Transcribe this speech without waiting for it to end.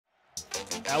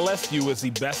LSU is the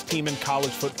best team in college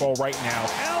football right now.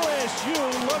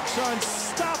 LSU looks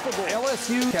unstoppable.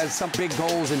 LSU has some big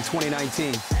goals in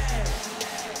 2019.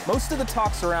 Most of the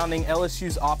talk surrounding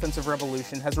LSU's offensive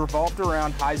revolution has revolved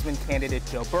around Heisman candidate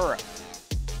Joe Burrow.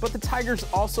 But the Tigers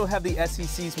also have the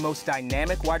SEC's most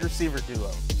dynamic wide receiver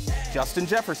duo, Justin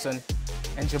Jefferson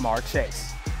and Jamar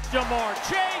Chase. Jamar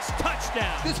Chase,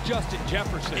 touchdown. This Justin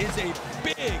Jefferson is a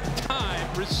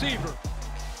big-time receiver.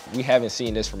 We haven't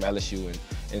seen this from LSU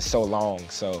in so long,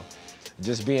 so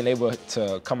just being able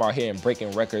to come out here and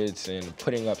breaking records and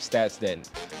putting up stats that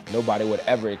nobody would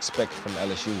ever expect from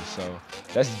LSU, so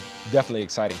that's definitely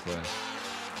exciting for us.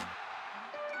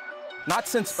 Not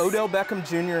since Odell Beckham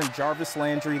Jr. and Jarvis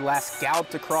Landry last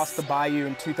galloped across the bayou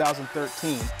in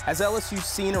 2013 has LSU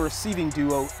seen a receiving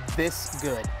duo this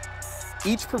good.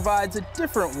 Each provides a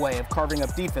different way of carving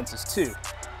up defenses, too.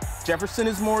 Jefferson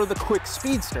is more of the quick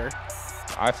speedster.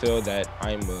 I feel that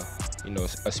I'm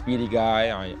a speedy guy.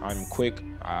 I'm quick.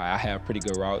 I have pretty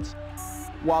good routes.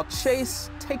 While Chase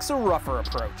takes a rougher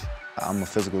approach. I'm a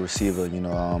physical receiver,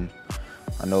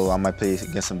 I know I might play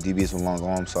against some DBs with long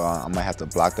arms, so I might have to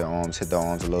block their arms, hit their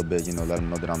arms a little bit, let them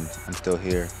know that I'm still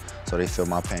here, so they feel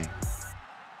my pain.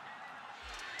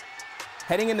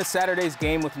 Heading into Saturday's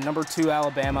game with number 2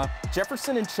 Alabama,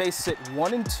 Jefferson and Chase sit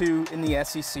 1 and 2 in the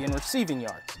SEC in receiving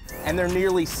yards, and their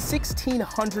nearly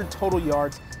 1,600 total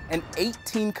yards and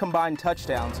 18 combined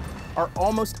touchdowns are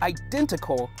almost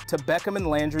identical to Beckham and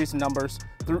Landry's numbers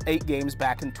through 8 games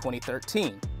back in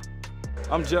 2013.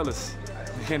 I'm jealous.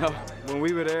 When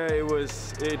we were there,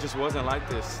 it just wasn't like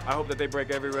this. I hope that they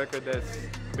break every record that's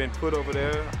been put over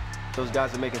there. Those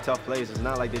guys are making tough plays. It's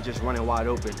not like they're just running wide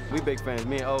open. We big fans.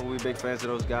 Me and O, we big fans of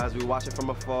those guys. We watch it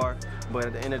from afar, but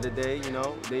at the end of the day,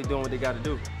 they doing what they got to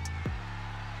do.